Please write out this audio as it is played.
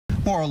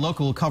More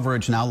local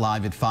coverage now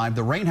live at 5.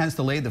 The rain has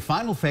delayed the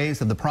final phase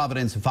of the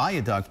Providence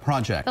Viaduct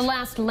project. The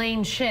last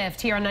lane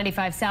shift here on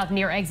 95 South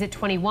near exit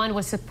 21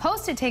 was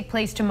supposed to take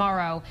place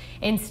tomorrow.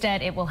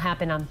 Instead, it will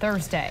happen on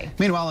Thursday.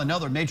 Meanwhile,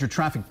 another major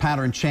traffic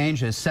pattern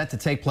change is set to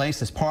take place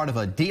as part of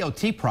a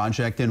DOT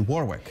project in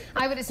Warwick.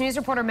 Eyewitness News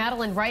reporter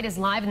Madeline Wright is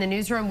live in the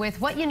newsroom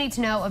with what you need to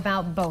know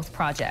about both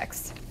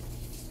projects.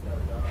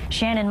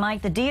 Shannon,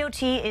 Mike, the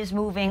DOT is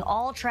moving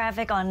all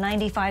traffic on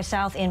 95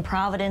 South in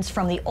Providence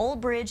from the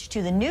old bridge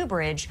to the new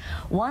bridge,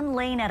 one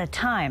lane at a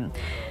time.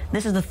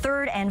 This is the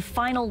third and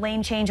final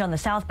lane change on the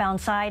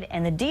southbound side,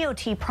 and the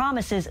DOT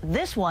promises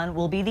this one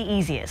will be the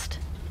easiest.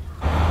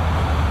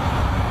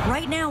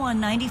 Right now on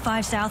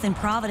 95 South in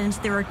Providence,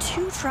 there are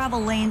 2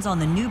 travel lanes on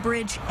the new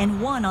bridge and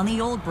 1 on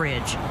the old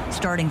bridge.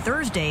 Starting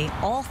Thursday,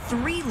 all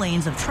 3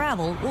 lanes of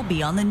travel will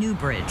be on the new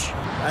bridge.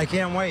 I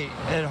can't wait,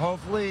 and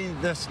hopefully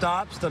this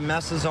stops, the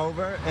mess is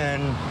over,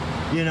 and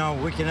you know,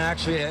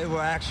 it will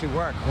actually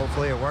work.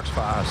 Hopefully it works for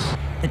us.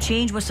 The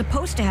change was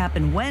supposed to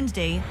happen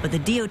Wednesday, but the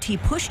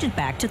DOT pushed it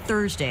back to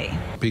Thursday.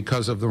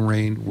 Because of the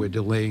rain, we're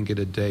delaying it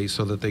a day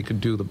so that they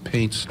could do the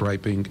paint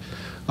striping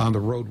on the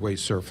roadway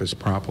surface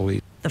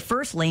properly. The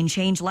first lane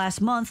change last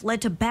month led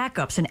to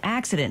backups and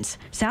accidents.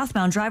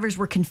 Southbound drivers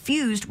were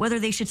confused whether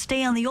they should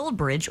stay on the old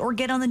bridge or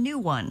get on the new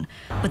one.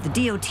 But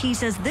the DOT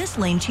says this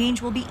lane change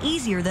will be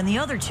easier than the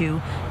other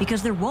 2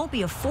 because there won't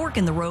be a fork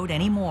in the road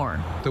anymore.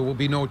 There will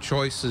be no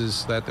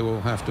choices that they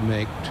will have to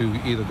make to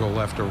either go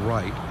left or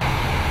right.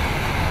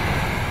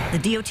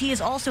 The DOT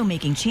is also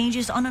making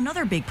changes on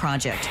another big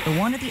project, the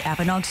one at the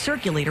Apponaug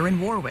Circulator in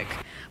Warwick.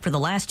 For the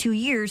last 2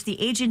 years, the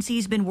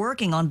agency's been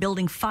working on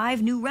building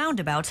 5 new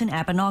roundabouts in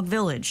Apponaug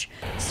Village.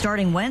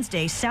 Starting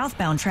Wednesday,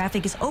 southbound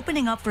traffic is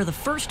opening up for the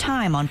first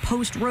time on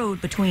Post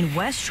Road between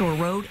West Shore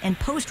Road and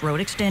Post Road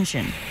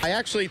Extension. I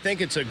actually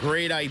think it's a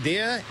great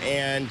idea,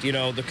 and you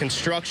know, the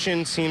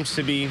construction seems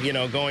to be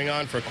going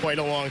on for quite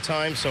a long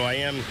time, so I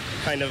am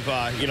kind of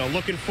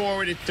looking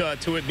forward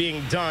to it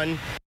being done.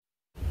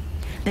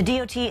 The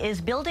DOT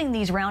is building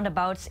these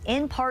roundabouts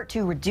in part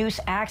to reduce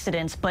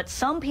accidents, but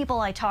some people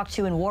I talked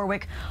to in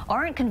Warwick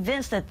aren't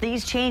convinced that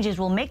these changes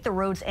will make the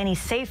roads any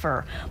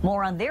safer.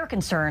 More on their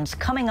concerns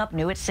coming up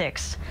new at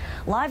 6.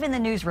 Live in the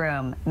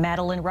newsroom,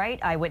 Madeline Wright,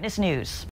 Eyewitness News.